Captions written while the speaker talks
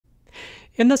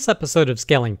In this episode of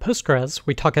Scaling Postgres,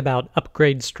 we talk about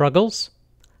upgrade struggles,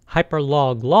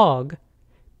 Hyperloglog,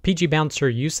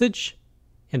 PgBouncer usage,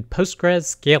 and Postgres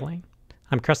scaling.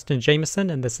 I'm Preston Jameson,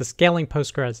 and this is Scaling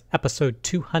Postgres, episode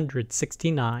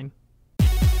 269.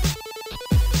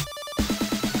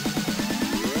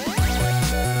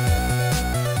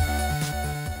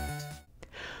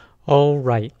 All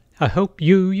right, I hope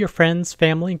you, your friends,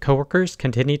 family, and coworkers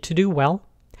continue to do well.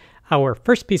 Our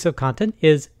first piece of content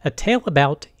is a tale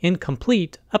about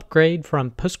incomplete upgrade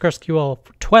from PostgreSQL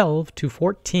 12 to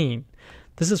 14.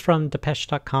 This is from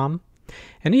Depeche.com,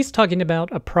 and he's talking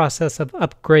about a process of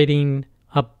upgrading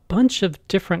a bunch of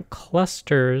different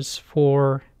clusters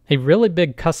for a really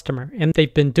big customer, and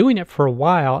they've been doing it for a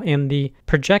while, and the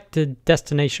projected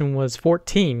destination was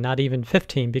 14, not even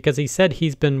 15, because he said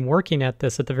he's been working at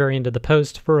this at the very end of the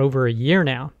post for over a year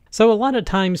now. So a lot of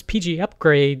times PG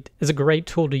upgrade is a great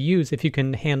tool to use if you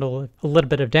can handle a little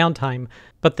bit of downtime,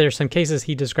 but there's some cases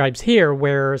he describes here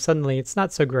where suddenly it's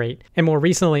not so great. And more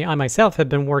recently, I myself have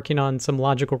been working on some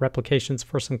logical replications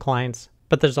for some clients,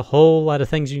 but there's a whole lot of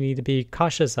things you need to be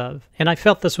cautious of. And I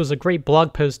felt this was a great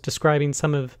blog post describing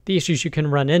some of the issues you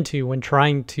can run into when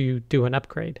trying to do an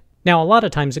upgrade. Now, a lot of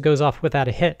times it goes off without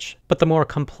a hitch, but the more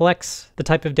complex the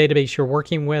type of database you're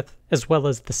working with, as well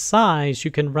as the size, you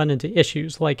can run into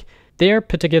issues. Like their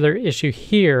particular issue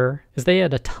here is they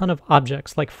had a ton of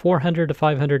objects, like 400 to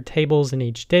 500 tables in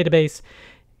each database,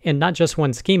 and not just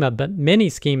one schema, but many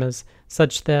schemas,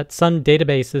 such that some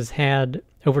databases had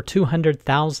over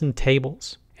 200,000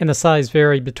 tables. And the size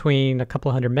varied between a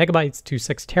couple hundred megabytes to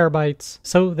 6 terabytes.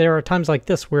 So there are times like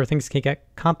this where things can get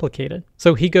complicated.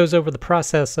 So he goes over the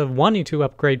process of wanting to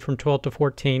upgrade from 12 to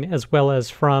 14, as well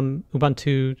as from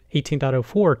Ubuntu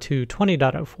 18.04 to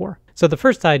 20.04. So the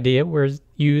first idea was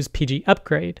use PG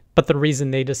upgrade, but the reason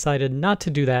they decided not to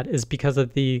do that is because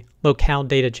of the locale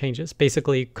data changes,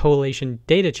 basically correlation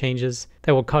data changes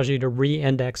that will cause you to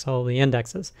re-index all the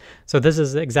indexes. So this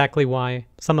is exactly why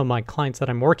some of my clients that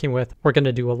I'm working with were going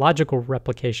to do a logical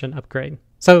replication upgrade.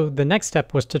 So the next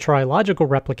step was to try logical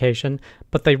replication,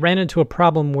 but they ran into a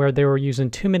problem where they were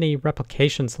using too many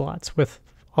replication slots with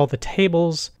all the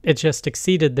tables. It just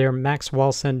exceeded their max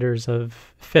wall senders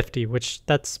of 50, which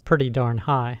that's pretty darn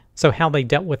high. So how they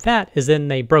dealt with that is then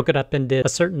they broke it up and did a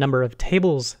certain number of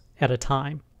tables at a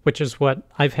time, which is what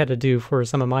I've had to do for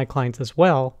some of my clients as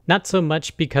well. Not so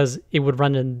much because it would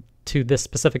run into this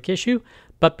specific issue,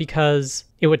 but because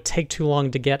it would take too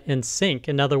long to get in sync.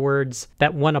 In other words,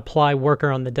 that one apply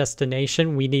worker on the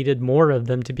destination, we needed more of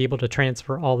them to be able to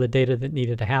transfer all the data that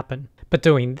needed to happen. But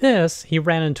doing this, he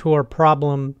ran into a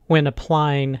problem when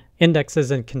applying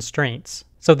indexes and constraints.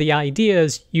 So the idea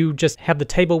is you just have the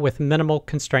table with minimal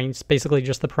constraints, basically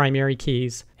just the primary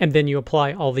keys, and then you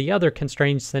apply all the other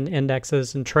constraints and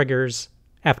indexes and triggers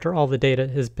after all the data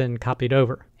has been copied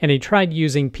over. And he tried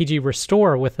using PG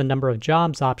restore with a number of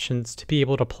jobs options to be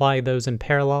able to apply those in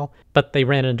parallel, but they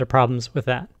ran into problems with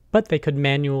that. But they could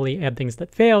manually add things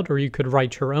that failed, or you could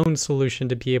write your own solution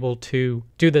to be able to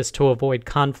do this to avoid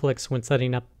conflicts when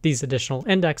setting up these additional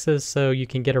indexes, so you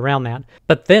can get around that.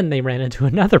 But then they ran into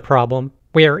another problem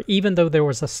where even though there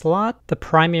was a slot, the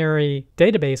primary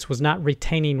database was not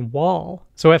retaining wall.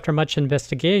 So after much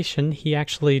investigation, he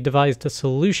actually devised a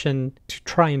solution to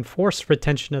try and force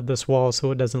retention of this wall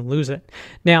so it doesn't lose it.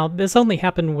 Now, this only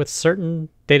happened with certain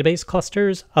database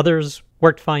clusters. Others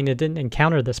worked fine and didn't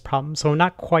encounter this problem. So I'm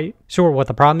not quite sure what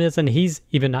the problem is, and he's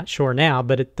even not sure now,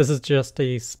 but this is just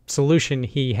a solution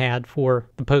he had for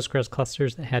the Postgres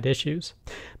clusters that had issues.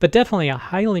 But definitely, I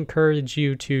highly encourage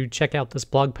you to check out this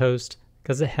blog post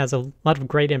because it has a lot of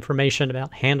great information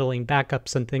about handling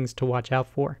backups and things to watch out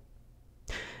for.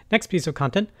 Next piece of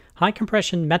content, high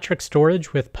compression metric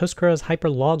storage with Postgres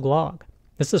Hyperloglog.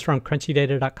 This is from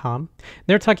crunchydata.com.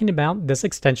 They're talking about this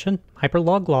extension,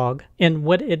 Hyperloglog, and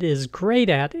what it is great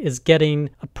at is getting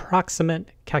approximate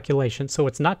calculations. So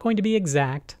it's not going to be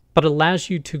exact, but allows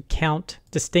you to count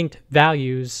distinct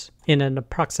values in an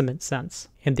approximate sense.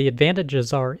 And the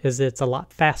advantages is it's a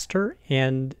lot faster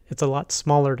and it's a lot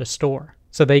smaller to store.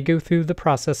 So they go through the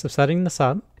process of setting this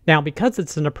up. Now, because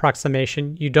it's an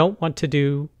approximation, you don't want to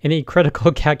do any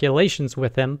critical calculations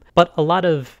with them, but a lot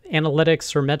of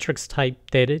analytics or metrics type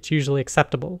data, it's usually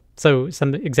acceptable. So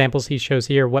some examples he shows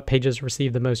here, what pages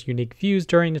receive the most unique views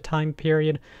during the time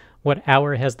period, what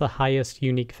hour has the highest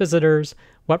unique visitors,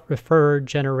 what referrer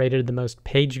generated the most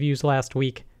page views last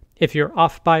week. If you're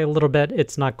off by a little bit,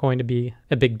 it's not going to be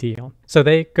a big deal. So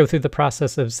they go through the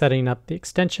process of setting up the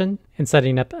extension and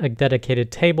setting up a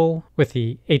dedicated table with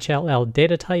the HLL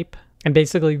data type. And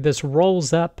basically this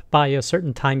rolls up by a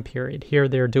certain time period. Here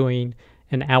they're doing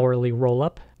an hourly roll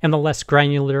up. And the less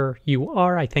granular you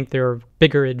are, I think there are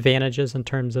bigger advantages in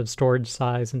terms of storage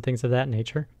size and things of that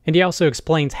nature. And he also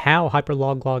explains how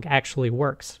Hyperloglog actually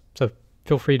works. So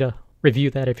feel free to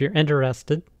review that if you're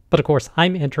interested. But of course,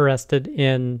 I'm interested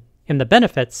in the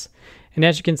benefits. And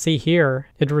as you can see here,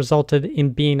 it resulted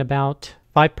in being about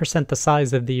 5% the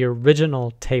size of the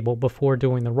original table before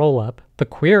doing the roll-up. The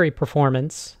query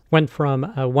performance went from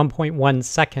 1.1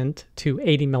 second to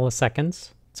 80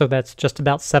 milliseconds. So that's just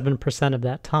about 7% of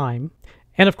that time.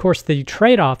 And of course, the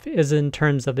trade-off is in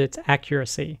terms of its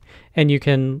accuracy. And you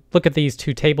can look at these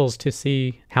two tables to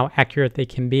see how accurate they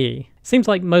can be. Seems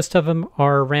like most of them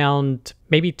are around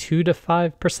maybe 2 to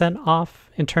 5% off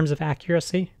in terms of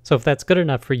accuracy. So if that's good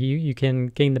enough for you, you can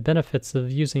gain the benefits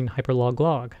of using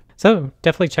Hyperloglog. So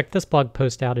definitely check this blog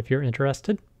post out if you're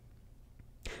interested.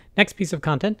 Next piece of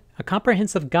content, a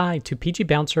comprehensive guide to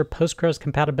PgBouncer Postgres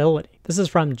compatibility. This is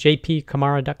from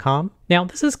jpkamara.com. Now,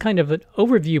 this is kind of an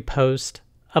overview post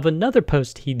of another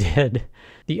post he did.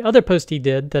 The other post he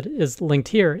did that is linked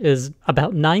here is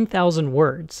about 9,000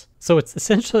 words. So it's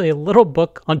essentially a little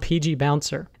book on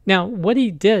PgBouncer. Now, what he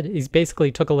did is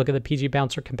basically took a look at the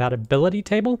PgBouncer compatibility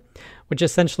table, which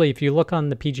essentially, if you look on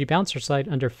the PgBouncer site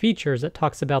under features, it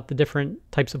talks about the different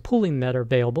types of pooling that are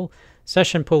available.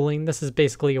 Session pooling, this is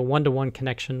basically a one-to-one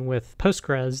connection with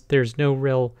Postgres. There's no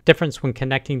real difference when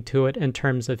connecting to it in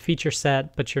terms of feature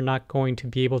set, but you're not going to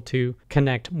be able to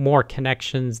connect more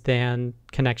connections than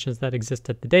connections that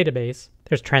exist at the database.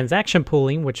 There's transaction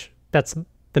pooling, which that's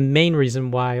the main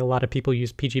reason why a lot of people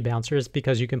use PgBouncer is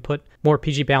because you can put more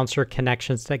PgBouncer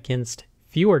connections against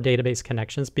fewer database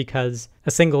connections because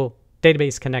a single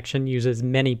database connection uses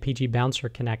many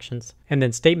PgBouncer connections. And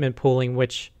then statement pooling,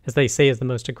 which, as they say, is the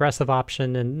most aggressive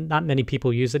option, and not many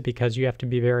people use it because you have to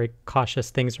be very cautious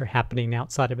things are happening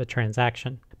outside of a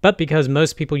transaction. But because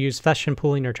most people use session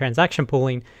pooling or transaction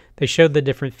pooling, they showed the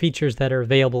different features that are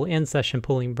available in session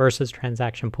pooling versus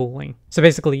transaction pooling. So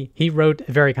basically, he wrote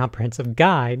a very comprehensive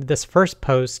guide. This first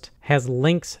post has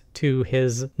links to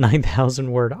his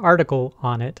 9,000 word article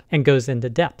on it and goes into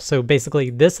depth. So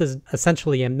basically, this is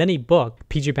essentially a mini book.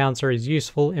 PgBouncer is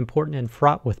useful, important, and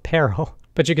fraught with peril.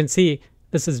 But you can see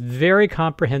this is very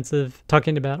comprehensive,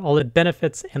 talking about all the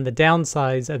benefits and the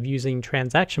downsides of using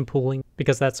transaction pooling,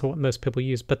 because that's what most people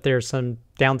use, but there's some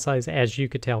downsides, as you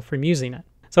could tell from using it.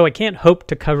 So I can't hope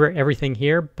to cover everything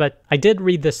here, but I did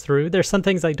read this through. There's some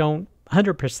things I don't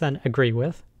 100% agree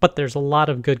with, but there's a lot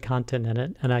of good content in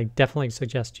it, and I definitely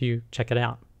suggest you check it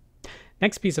out.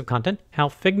 Next piece of content, how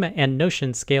Figma and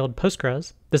Notion scaled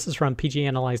Postgres. This is from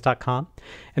pganalyze.com,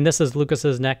 and this is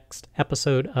Lucas's next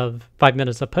episode of 5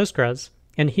 Minutes of Postgres.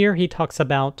 And here he talks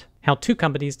about how two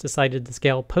companies decided to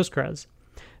scale Postgres.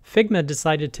 Figma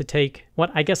decided to take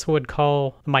what I guess I would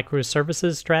call a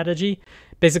microservices strategy,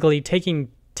 basically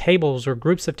taking tables or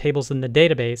groups of tables in the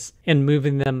database and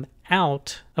moving them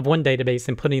out of one database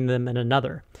and putting them in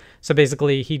another. So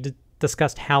basically he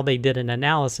discussed how they did an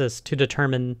analysis to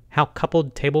determine how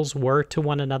coupled tables were to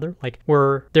one another, like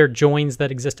were there joins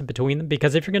that existed between them?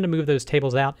 Because if you're going to move those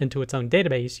tables out into its own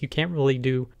database, you can't really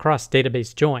do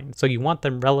cross-database joins. So you want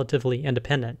them relatively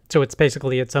independent. So it's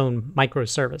basically its own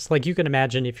microservice. Like you can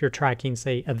imagine if you're tracking,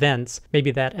 say, events,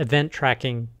 maybe that event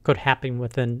tracking could happen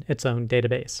within its own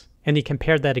database. And he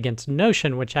compared that against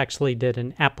Notion, which actually did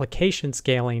an application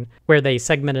scaling where they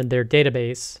segmented their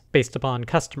database based upon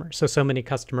customers. So many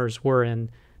customers were in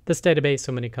this database,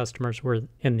 so many customers were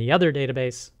in the other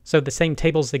database. So the same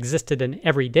tables existed in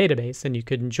every database, and you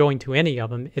could join to any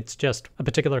of them. It's just a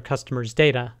particular customer's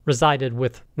data resided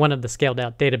with one of the scaled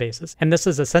out databases. And this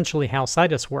is essentially how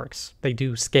Citus works. They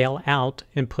do scale out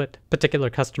and put particular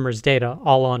customers' data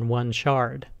all on one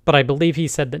shard. But I believe he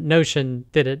said that Notion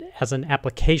did it as an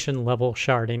application level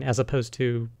sharding as opposed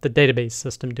to the database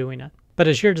system doing it. But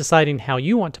as you're deciding how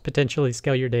you want to potentially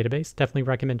scale your database, definitely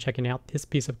recommend checking out this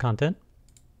piece of content.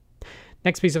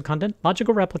 Next piece of content,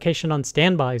 logical replication on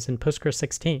standbys in Postgres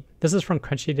 16. This is from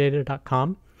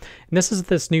crunchydata.com. And this is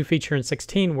this new feature in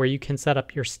 16 where you can set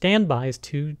up your standbys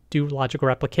to do logical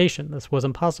replication. This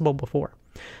wasn't possible before.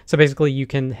 So basically you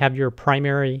can have your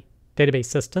primary database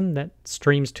system that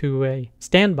streams to a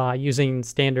standby using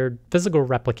standard physical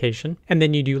replication, and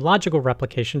then you do logical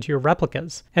replication to your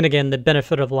replicas. And again, the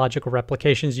benefit of logical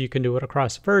replication is you can do it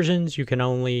across versions. You can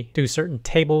only do certain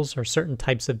tables or certain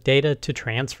types of data to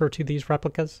transfer to these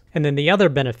replicas. And then the other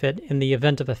benefit, in the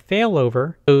event of a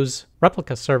failover, those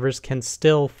replica servers can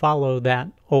still follow that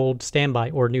old standby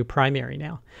or new primary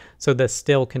now. So this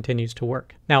still continues to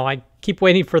work. Now, I keep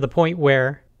waiting for the point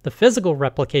where the physical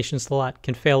replication slot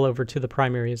can fail over to the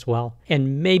primary as well.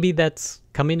 And maybe that's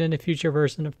coming in a future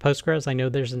version of Postgres. I know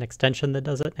there's an extension that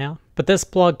does it now. But this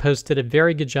blog post did a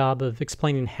very good job of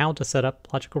explaining how to set up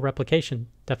logical replication.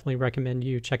 Definitely recommend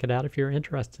you check it out if you're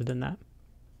interested in that.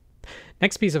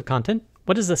 Next piece of content,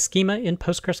 what is a schema in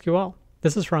PostgreSQL?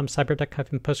 This is from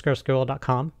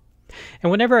cyberdeck-postgresql.com.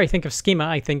 And whenever I think of schema,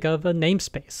 I think of a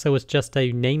namespace. So it's just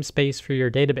a namespace for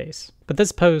your database. But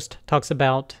this post talks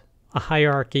about a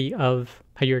hierarchy of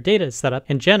how your data is set up.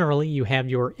 And generally, you have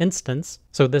your instance.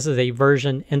 So this is a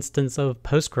version instance of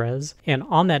Postgres. And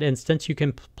on that instance, you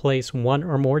can place one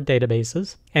or more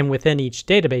databases. And within each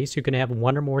database, you can have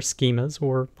one or more schemas,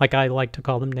 or like I like to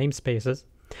call them, namespaces.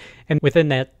 And within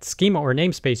that schema or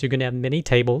namespace, you can have many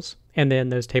tables. And then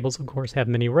those tables, of course, have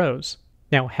many rows.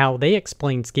 Now, how they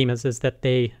explain schemas is that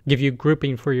they give you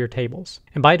grouping for your tables.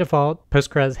 And by default,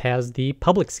 Postgres has the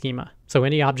public schema. So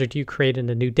any object you create in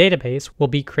a new database will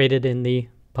be created in the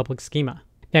public schema.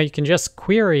 Now, you can just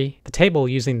query the table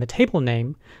using the table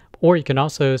name, or you can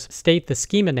also state the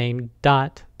schema name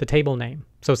dot the table name.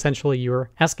 So essentially, you're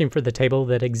asking for the table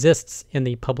that exists in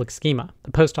the public schema.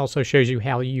 The post also shows you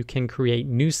how you can create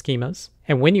new schemas.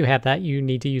 And when you have that, you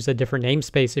need to use a different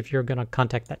namespace if you're going to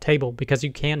contact that table, because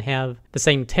you can have the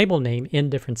same table name in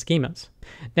different schemas.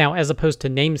 Now, as opposed to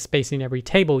namespacing every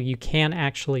table, you can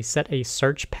actually set a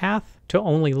search path to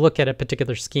only look at a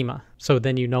particular schema. So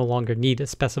then you no longer need to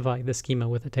specify the schema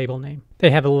with a table name.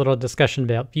 They have a little discussion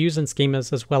about views and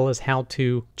schemas, as well as how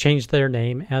to change their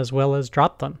name, as well as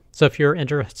drop them. So if you're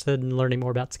interested in learning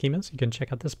more about schemas, you can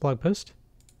check out this blog post.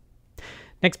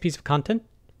 Next piece of content,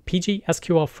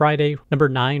 PGSQL Phriday number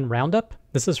 9 Roundup.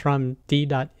 This is from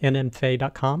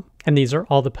d.nmfa.com. And these are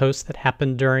all the posts that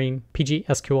happened during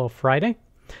PGSQL Phriday.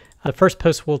 The first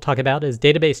post we'll talk about is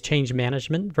database change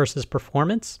management versus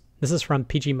performance. This is from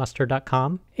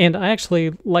pgmuster.com. And I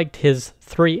actually liked his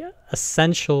 3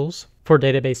 essentials for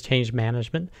database change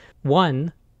management.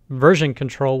 1, version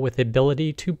control with the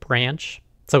ability to branch.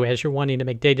 So as you're wanting to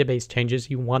make database changes,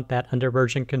 you want that under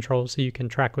version control so you can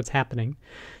track what's happening.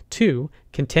 2,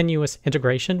 continuous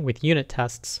integration with unit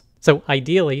tests. So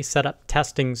ideally, set up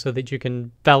testing so that you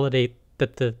can validate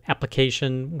that the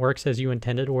application works as you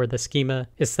intended, or the schema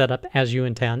is set up as you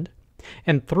intend.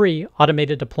 And 3,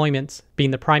 automated deployments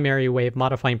being the primary way of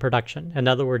modifying production. In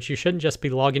other words, you shouldn't just be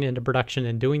logging into production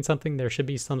and doing something. There should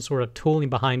be some sort of tooling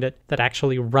behind it that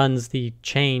actually runs the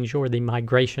change or the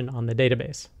migration on the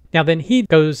database. Now then he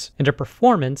goes into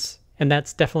performance, and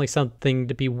that's definitely something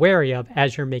to be wary of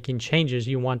as you're making changes.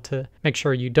 You want to make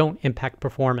sure you don't impact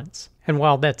performance. And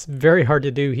while that's very hard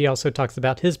to do, he also talks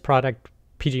about his product,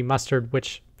 pgbmustard,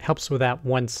 which helps with that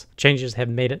once changes have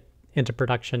made it into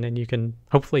production, and you can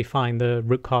hopefully find the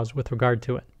root cause with regard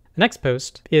to it. The next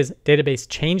post is database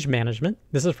change management.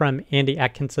 This is from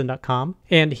andyatkinson.com,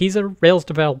 and he's a Rails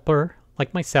developer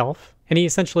like myself. And he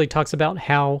essentially talks about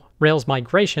how Rails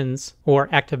migrations or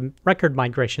active record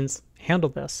migrations handle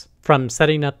this, from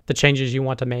setting up the changes you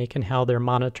want to make and how they're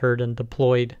monitored and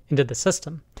deployed into the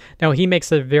system. Now, he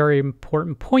makes a very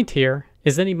important point here,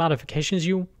 is any modifications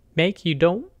you make, you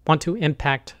don't want to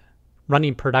impact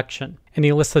running production. And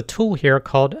he lists a tool here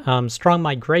called strong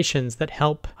migrations that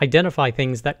help identify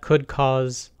things that could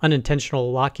cause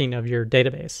unintentional locking of your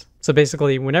database. So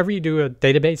basically, whenever you do a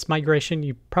database migration,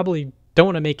 you probably don't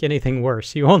want to make anything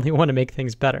worse. You only want to make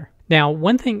things better. Now,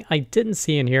 one thing I didn't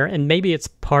see in here, and maybe it's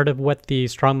part of what the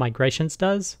strong migrations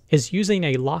does, is using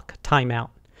a lock timeout.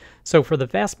 So for the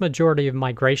vast majority of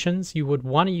migrations, you would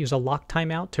want to use a lock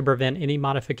timeout to prevent any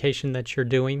modification that you're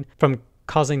doing from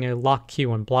causing a lock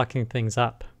queue and blocking things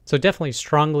up. So definitely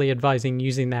strongly advising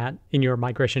using that in your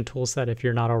migration toolset if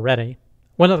you're not already.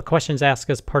 One of the questions asked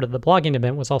as part of the blogging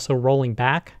event was also rolling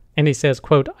back. And he says,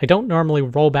 quote, I don't normally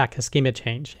roll back a schema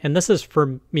change. And this is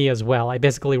for me as well. I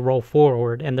basically roll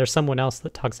forward, and there's someone else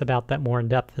that talks about that more in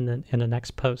depth in the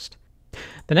next post.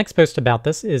 The next post about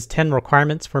this is 10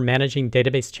 requirements for managing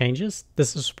database changes.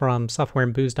 This is from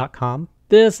softwareandbooze.com.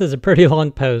 This is a pretty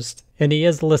long post, and he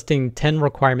is listing 10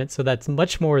 requirements, so that's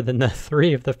much more than the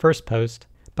 3 of the first post.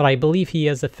 But I believe he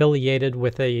is affiliated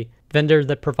with a vendor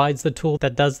that provides the tool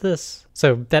that does this.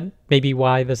 So that may be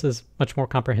why this is much more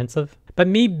comprehensive. But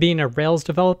me being a Rails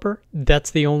developer,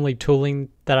 that's the only tooling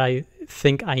that I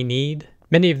think I need.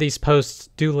 Many of these posts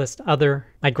do list other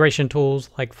migration tools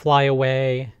like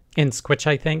Flyaway and Squitch,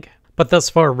 I think. But thus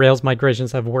far, Rails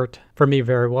migrations have worked for me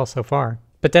very well so far.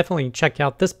 But definitely check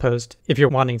out this post if you're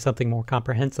wanting something more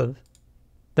comprehensive.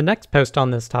 The next post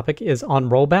on this topic is on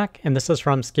Rollback, and this is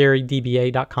from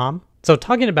scarydba.com. So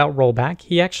talking about rollback,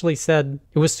 he actually said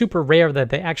it was super rare that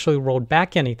they actually rolled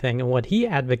back anything, and what he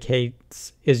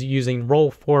advocates is using roll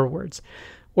forwards,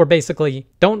 Or basically,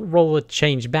 don't roll a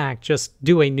change back, just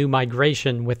do a new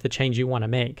migration with the change you want to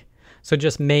make. So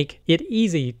just make it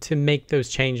easy to make those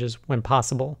changes when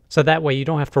possible. So that way you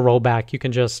don't have to roll back, you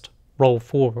can just roll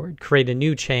forward, create a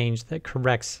new change that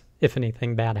corrects if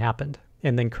anything bad happened,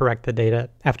 and then correct the data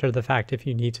after the fact if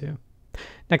you need to.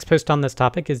 Next post on this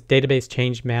topic is database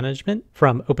change management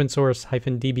from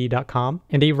opensource-db.com,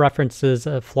 and he references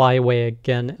Flyway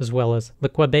again as well as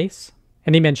Liquibase.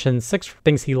 And he mentions 6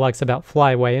 things he likes about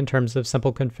Flyway in terms of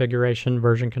simple configuration,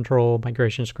 version control,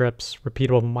 migration scripts,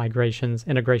 repeatable migrations,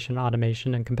 integration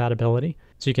automation, and compatibility.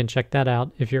 So you can check that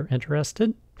out if you're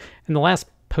interested. And the last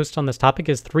post on this topic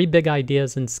is 3 big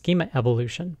ideas in schema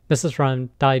evolution. This is from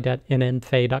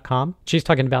di.nnfei.com. She's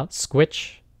talking about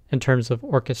switch in terms of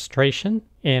orchestration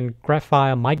and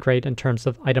graphile migrate in terms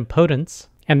of idempotence,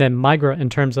 and then migra in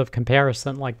terms of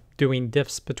comparison, like doing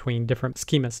diffs between different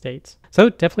schema states. So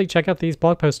definitely check out these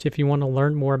blog posts if you want to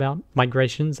learn more about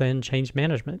migrations and change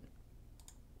management.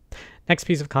 Next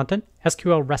piece of content,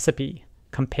 SQL Recipe,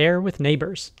 compare with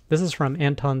neighbors. This is from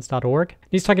antons.org.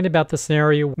 He's talking about the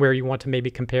scenario where you want to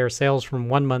maybe compare sales from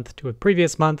one month to a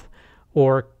previous month,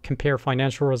 or compare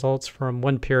financial results from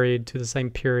one period to the same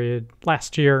period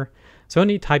last year. So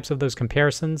any types of those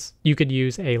comparisons, you could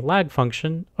use a lag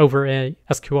function over a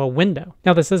SQL window.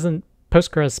 Now this isn't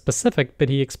Postgres specific, but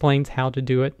he explains how to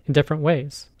do it in different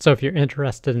ways. So if you're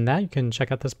interested in that, you can check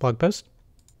out this blog post.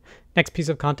 Next piece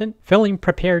of content, filling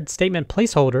prepared statement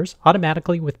placeholders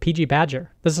automatically with pgbadger.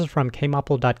 This is from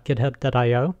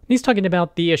kmaple.github.io. He's talking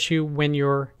about the issue when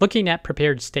you're looking at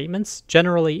prepared statements.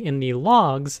 Generally in the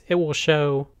logs, it will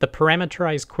show the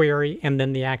parameterized query and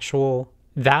then the actual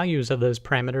values of those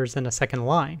parameters in a second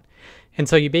line. And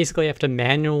so you basically have to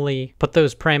manually put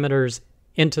those parameters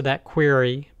into that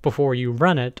query before you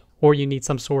run it, or you need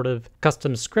some sort of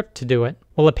custom script to do it.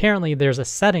 Well, apparently there's a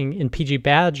setting in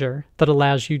pgbadger that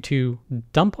allows you to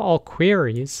dump all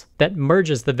queries that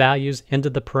merges the values into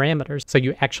the parameters, so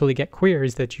you actually get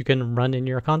queries that you can run in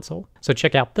your console. So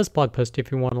check out this blog post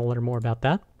if you want to learn more about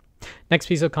that. Next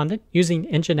piece of content, using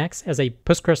NGINX as a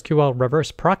PostgreSQL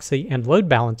reverse proxy and load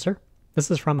balancer.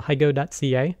 This is from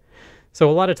hygo.ca. So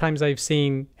a lot of times I've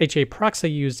seen HA proxy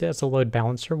used as a load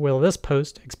balancer. Well, this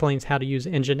post explains how to use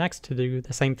NGINX to do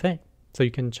the same thing. So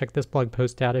you can check this blog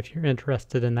post out if you're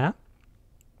interested in that.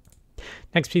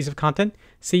 Next piece of content,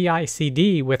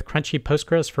 CI/CD with crunchy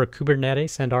Postgres for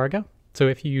Kubernetes and Argo. So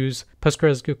if you use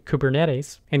Postgres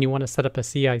Kubernetes and you want to set up a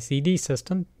CI/CD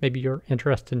system, maybe you're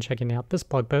interested in checking out this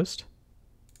blog post.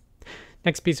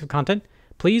 Next piece of content,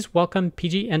 please welcome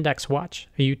pgIndexWatch,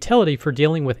 a utility for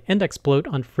dealing with index bloat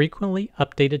on frequently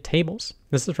updated tables.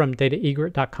 This is from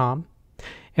dataegret.com.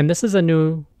 And this is a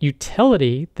new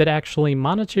utility that actually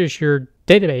monitors your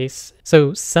database,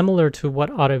 so similar to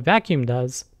what AutoVacuum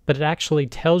does, but it actually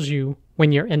tells you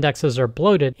when your indexes are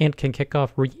bloated and can kick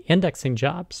off re-indexing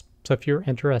jobs. So if you're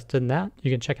interested in that,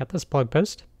 you can check out this blog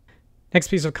post. Next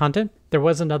piece of content, there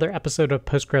was another episode of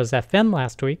Postgres FM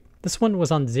last week. This one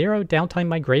was on zero-downtime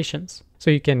migrations. So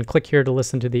you can click here to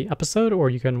listen to the episode, or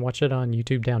you can watch it on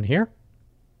YouTube down here.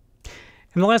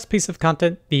 And the last piece of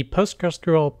content, the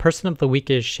PostgreSQL Person of the Week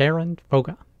is Sharan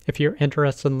Foga. If you're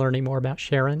interested in learning more about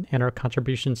Sharan and her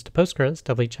contributions to Postgres,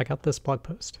 definitely check out this blog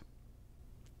post.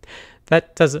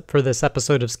 That does it for this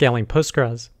episode of Scaling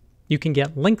Postgres. You can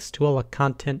get links to all the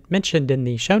content mentioned in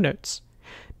the show notes.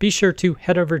 Be sure to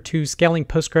head over to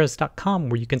scalingpostgres.com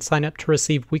where you can sign up to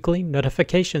receive weekly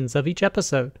notifications of each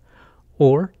episode,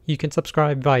 or you can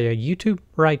subscribe via YouTube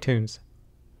or iTunes.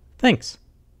 Thanks.